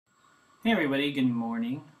Hey everybody, good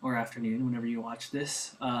morning or afternoon whenever you watch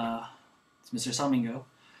this. It's Mr. Salmingo.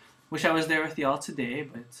 Wish I was there with y'all today,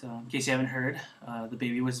 but in case you haven't heard, the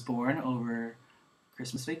baby was born over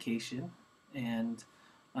Christmas vacation, and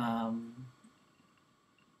um,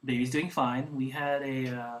 baby's doing fine. We had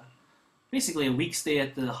basically a week stay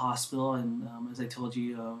at the hospital, and as I told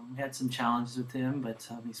you, we had some challenges with him, but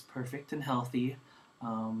he's perfect and healthy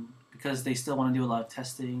because they still want to do a lot of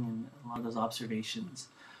testing and a lot of those observations.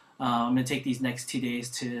 I'm going to take these next 2 days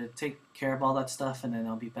to take care of all that stuff, and then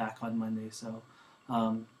I'll be back on Monday. So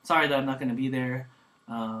sorry that I'm not going to be there.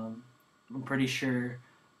 I'm pretty sure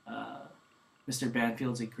Mr.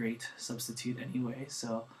 Banfield's a great substitute anyway,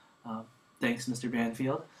 so thanks, Mr.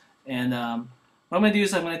 Banfield. And what I'm going to do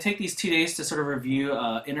is I'm going to take these 2 days to sort of review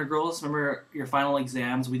integrals. Remember your final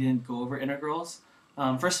exams, we didn't go over integrals.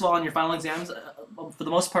 First of all, on your final exams, for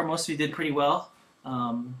the most part, most of you did pretty well.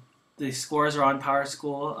 The scores are on Power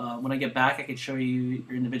School. When I get back, I can show you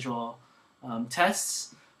your individual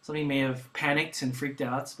tests. Some of you may have panicked and freaked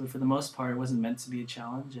out, but for the most part, it wasn't meant to be a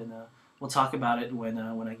challenge, and we'll talk about it when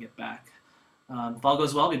I get back. If all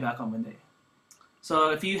goes well, I'll be back on Monday. So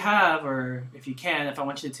if you have, or if you can, if I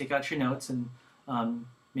want you to take out your notes, and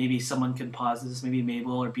maybe someone can pause this, maybe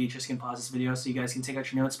Mabel or Beatrice can pause this video so you guys can take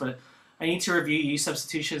out your notes, but I need to review use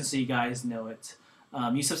substitution so you guys know it.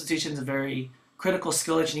 Use substitution is a very critical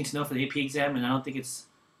skill that you need to know for the AP exam, and I don't think it's,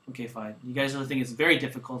 okay, fine. You guys really think it's very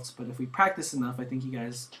difficult, but if we practice enough, I think you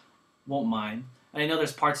guys won't mind. And I know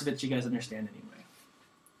there's parts of it that you guys understand anyway.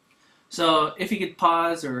 So if you could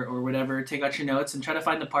pause or whatever, take out your notes and try to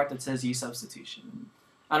find the part that says use substitution.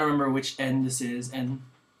 I don't remember which N this is, N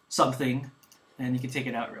something, and you can take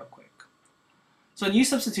it out real quick. So in use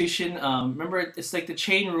substitution, remember it's like the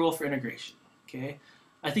chain rule for integration, okay?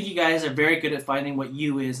 I think you guys are very good at finding what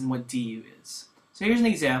u is and what du is. So here's an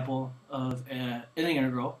example of an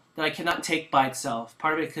integral that I cannot take by itself.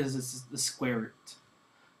 Part of it because it's the square root.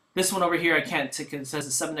 This one over here I can't take, it says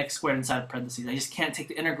the 7x squared inside of parentheses. I just can't take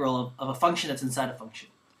the integral of a function that's inside a function.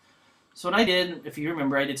 So what I did, if you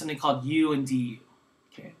remember, I did something called u and du.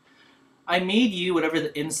 Okay, I made u whatever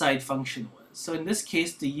the inside function was. So in this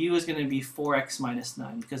case, the u is going to be 4x minus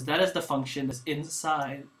 9 because that is the function that's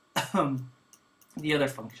inside the other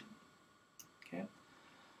function. Okay,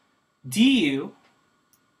 du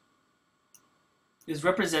is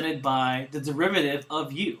represented by the derivative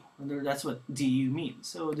of u. That's what du means.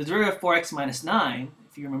 So the derivative of 4x minus 9,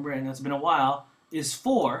 if you remember, I know it's been a while, is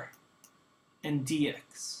 4 and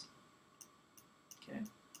dx. Okay.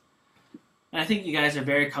 And I think you guys are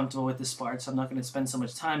very comfortable with this part, so I'm not going to spend so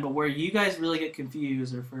much time. But where you guys really get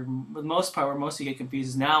confused, or for the most part, where most of you get confused,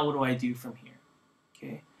 is now what do I do from here?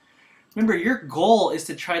 Okay. Remember, your goal is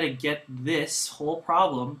to try to get this whole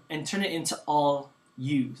problem and turn it into all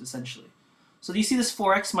u's, essentially. So do you see this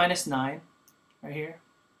 4x minus 9 right here?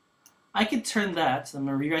 I could turn that, so I'm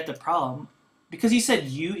going to rewrite the problem. Because you said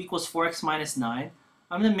u equals 4x minus 9,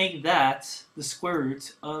 I'm going to make that the square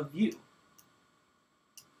root of u.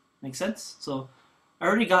 Make sense? So I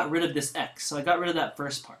already got rid of this x, so I got rid of that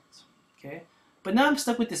first part. Okay? But now I'm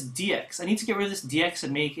stuck with this dx. I need to get rid of this dx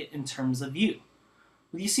and make it in terms of u.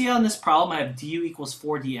 Well, you see on this problem I have du equals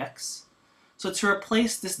 4 dx. So to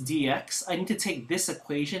replace this dx, I need to take this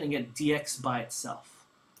equation and get dx by itself.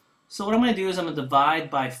 So what I'm going to do is I'm going to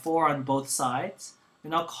divide by 4 on both sides,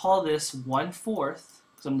 and I'll call this 1/4,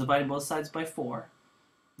 because I'm dividing both sides by 4,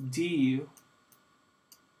 du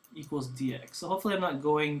equals dx. So hopefully I'm not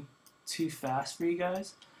going too fast for you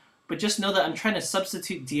guys, but just know that I'm trying to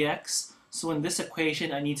substitute dx, so in this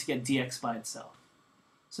equation I need to get dx by itself.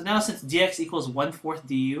 So now since dx equals 1/4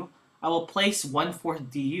 du, I will place 1/4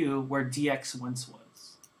 du where dx once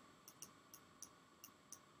was.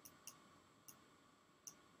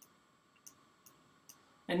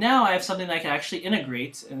 And now I have something that I can actually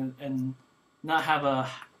integrate and not have a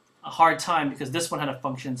hard time because this one had a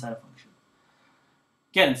function inside a function.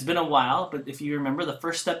 Again, it's been a while, but if you remember, the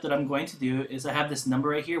first step that I'm going to do is I have this number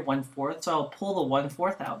right here, 1/4, so I'll pull the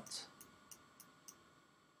 1/4 out.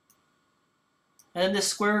 And then the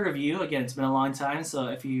square root of u, again, it's been a long time, so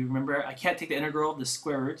if you remember, I can't take the integral of the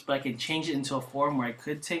square root, but I can change it into a form where I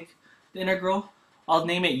could take the integral. I'll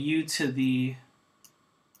name it u to the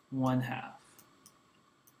 1/2.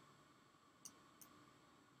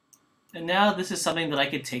 And now this is something that I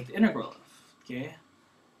could take the integral of, okay?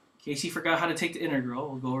 In case you forgot how to take the integral,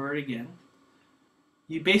 we'll go over it again.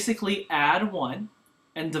 You basically add 1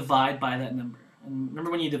 and divide by that number. And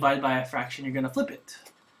remember when you divide by a fraction, you're going to flip it.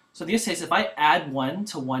 So in this case, if I add 1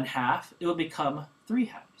 to 1/2, it will become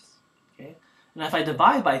 3/2. Okay? And if I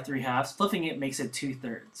divide by 3/2, flipping it makes it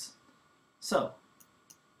 2/3. So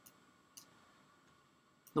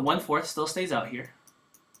The 1/4 still stays out here.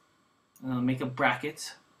 And I'll make a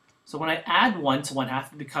bracket. So when I add 1 to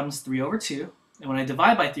 1/2, it becomes 3/2. And when I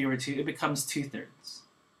divide by 3/2, it becomes 2/3.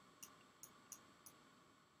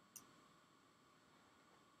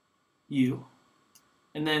 U.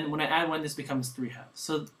 And then when I add 1, this becomes 3/2.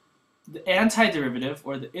 So the antiderivative,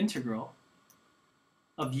 or the integral,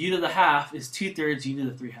 of u to the half is 2/3 u to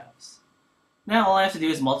the 3/2. Now all I have to do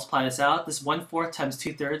is multiply this out. This 1/4 times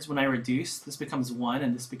 2/3, when I reduce, this becomes 1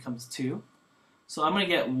 and this becomes 2. So I'm going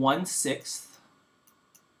to get 1/6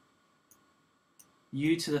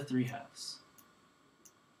 u to the 3/2.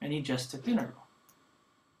 And you just took the integral.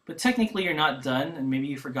 But technically you're not done, and maybe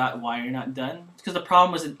you forgot why you're not done. It's because the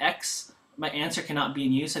problem was in x. My answer cannot be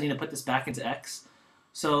in u, so I need to put this back into x.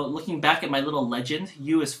 So looking back at my little legend,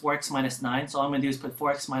 u is 4x minus 9, so all I'm going to do is put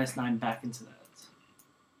 4x minus 9 back into that.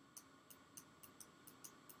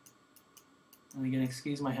 And again,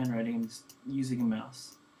 excuse my handwriting, I'm just using a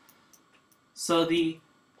mouse. So the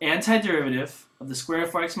antiderivative of the square root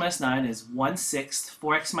of 4x minus 9 is 1/6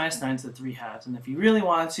 4x minus 9 to the 3/2. And if you really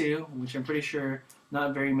want to, which I'm pretty sure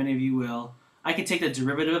not very many of you will, I can take the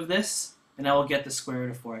derivative of this, and I will get the square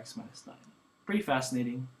root of 4x minus 9. Pretty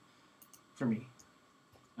fascinating for me.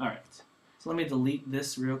 Alright, so let me delete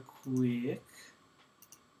this real quick,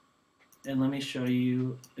 and let me show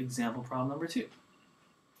you example problem number 2.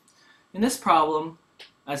 In this problem,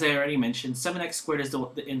 as I already mentioned, 7x squared is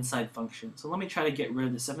the inside function. So let me try to get rid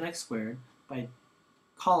of the 7x squared by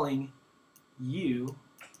calling u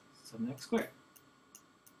 7x squared.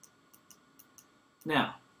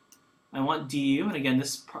 Now, I want du, and again,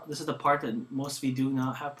 this is the part that most of you do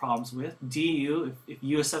not have problems with. Du, if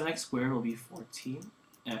u is 7x squared, will be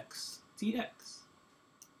 14x dx.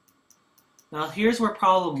 Now here's where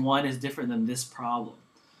problem 1 is different than this problem.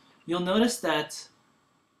 You'll notice that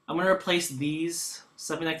I'm going to replace these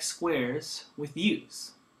 7x squares with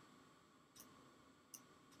u's.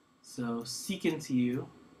 So secant u,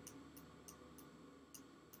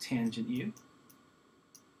 tangent u.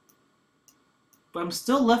 But I'm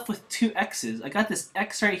still left with 2 x's. I got this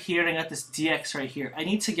x right here and I got this dx right here. I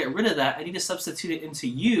need to get rid of that. I need to substitute it into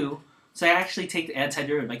u, so I actually take the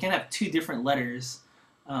antiderivative. I can't have 2 different letters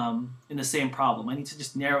in the same problem. I need to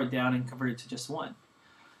just narrow it down and convert it to just one.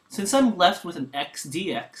 Since I'm left with an x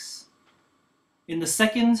dx, in the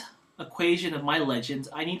second equation of my legend,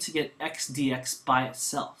 I need to get x dx by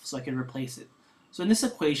itself so I can replace it. So in this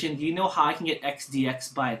equation, do you know how I can get x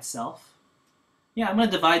dx by itself? Yeah, I'm going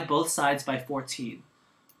to divide both sides by 14.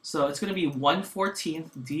 So it's going to be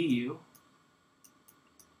 1/14 du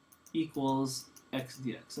equals x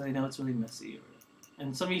dx. And I know it's really messy,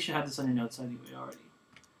 and some of you should have this on your notes anyway already.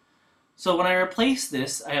 So when I replace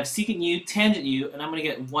this, I have secant u, tangent u, and I'm going to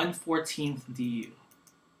get 1/14 du.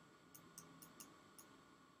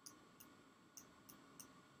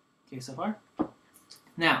 Okay, so far?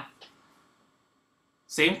 Now,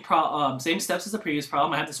 same steps as the previous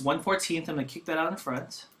problem. I have this 1/14, I'm going to kick that out in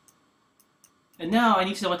front. And now I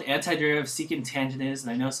need to know what the antiderivative of secant tangent is,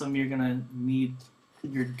 and I know some of you are going to need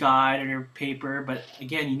your guide or your paper, but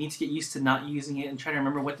again, you need to get used to not using it and try to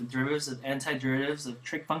remember what the derivatives of antiderivatives of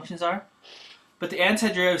trig functions are. But the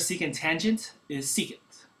antiderivative of secant tangent is secant.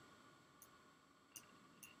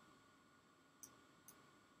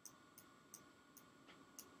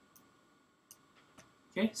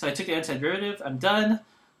 Okay, so I took the antiderivative, I'm done.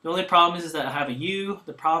 The only problem is that I have a u,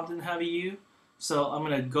 the problem didn't have a u, so I'm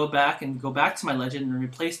going to go back to my legend and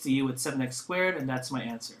replace the u with 7x squared, and that's my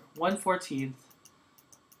answer. 1/14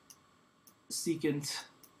 secant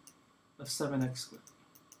of 7x squared.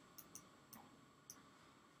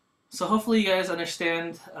 So hopefully you guys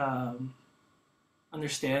understand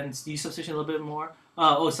u substitution a little bit more.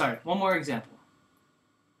 Oh, sorry, one more example.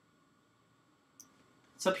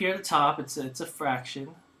 It's up here at the top. It's a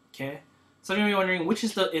fraction. Okay. Some of you may be wondering which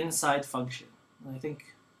is the inside function. And I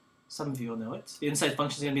think some of you will know it. The inside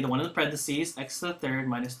function is going to be the one in the parentheses, x to the third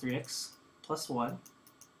minus 3x plus 1,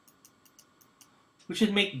 which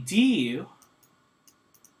would make du,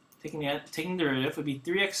 taking the derivative, would be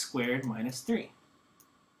 3x squared minus 3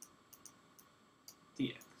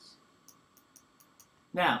 dx.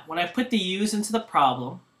 Now, when I put the u's into the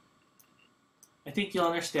problem, I think you'll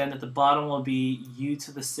understand that the bottom will be u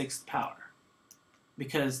to the 6th power,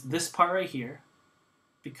 because this part right here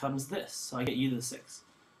becomes this, so I get u to the 6th.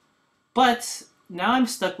 But now I'm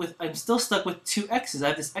still stuck with 2 x's. I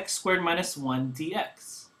have this x squared minus 1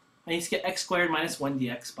 dx. I need to get x squared minus 1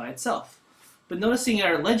 dx by itself. But noticing in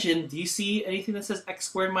our legend, do you see anything that says x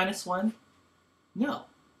squared minus 1? No,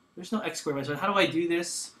 there's no x squared minus 1. How do I do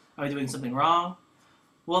this? Am I doing something wrong?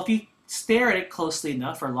 Well, if you stare at it closely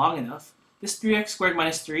enough or long enough, This 3x squared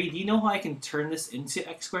minus 3, do you know how I can turn this into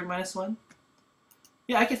x squared minus 1?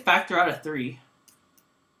 Yeah, I could factor out a 3.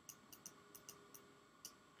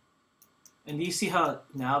 And do you see how it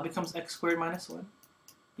now becomes x squared minus 1?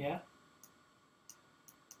 Yeah?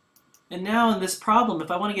 And now in this problem, if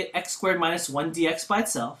I want to get x squared minus 1 dx by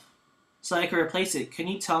itself, so I can replace it, can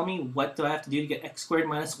you tell me what do I have to do to get x squared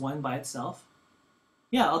minus 1 by itself?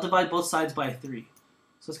 Yeah, I'll divide both sides by 3.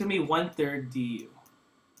 So it's going to be 1/3 du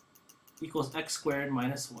equals x squared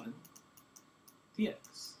minus 1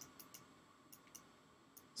 dx.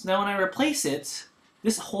 So now when I replace it,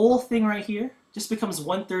 this whole thing right here just becomes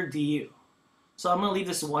 1/3 du. So I'm going to leave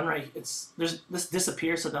this 1 right, this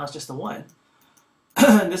disappears, so now it's just a 1.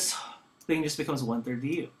 This thing just becomes 1/3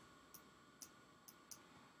 du.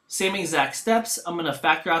 Same exact steps. I'm going to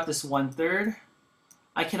factor out this 1/3.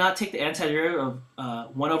 I cannot take the antiderivative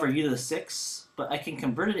of 1 over u to the 6, but I can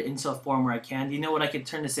convert it into a form where I can. Do you know what I can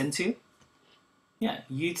turn this into? Yeah,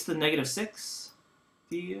 u to the negative 6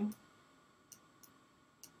 du.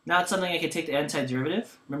 Now it's something I can take the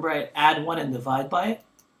antiderivative. Remember, I add 1 and divide by it.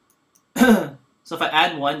 So if I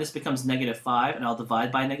add 1, this becomes negative 5, and I'll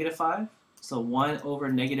divide by negative 5. So 1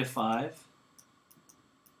 over negative 5,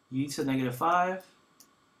 u to the negative 5.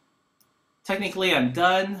 Technically, I'm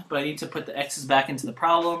done, but I need to put the x's back into the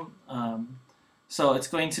problem. So it's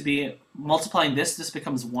going to be multiplying this. This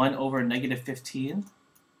becomes 1 over negative 15.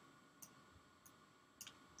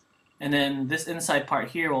 And then this inside part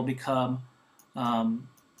here will become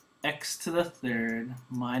x to the 3rd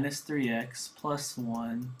minus 3x plus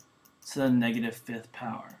 1 to the negative 5th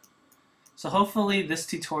power. So hopefully this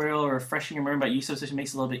tutorial, or refreshing your memory about u substitution,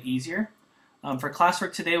 makes it a little bit easier. For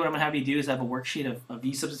classwork today, what I'm going to have you do is I have a worksheet of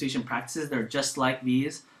u substitution practices. They're just like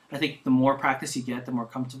these. I think the more practice you get, the more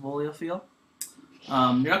comfortable you'll feel.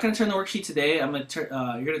 You're not going to turn the worksheet today. You're going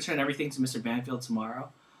to turn everything to Mr. Banfield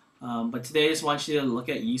tomorrow. But today I just want you to look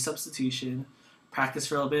at u substitution, practice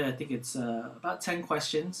for a little bit. I think it's about 10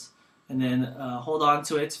 questions. And then hold on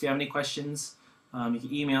to it. If you have any questions, you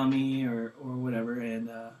can email me or whatever. And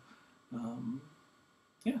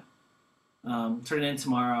turn it in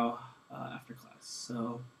tomorrow after class.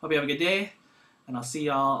 So hope you have a good day, and I'll see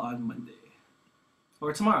y'all on Monday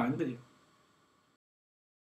or tomorrow in the video.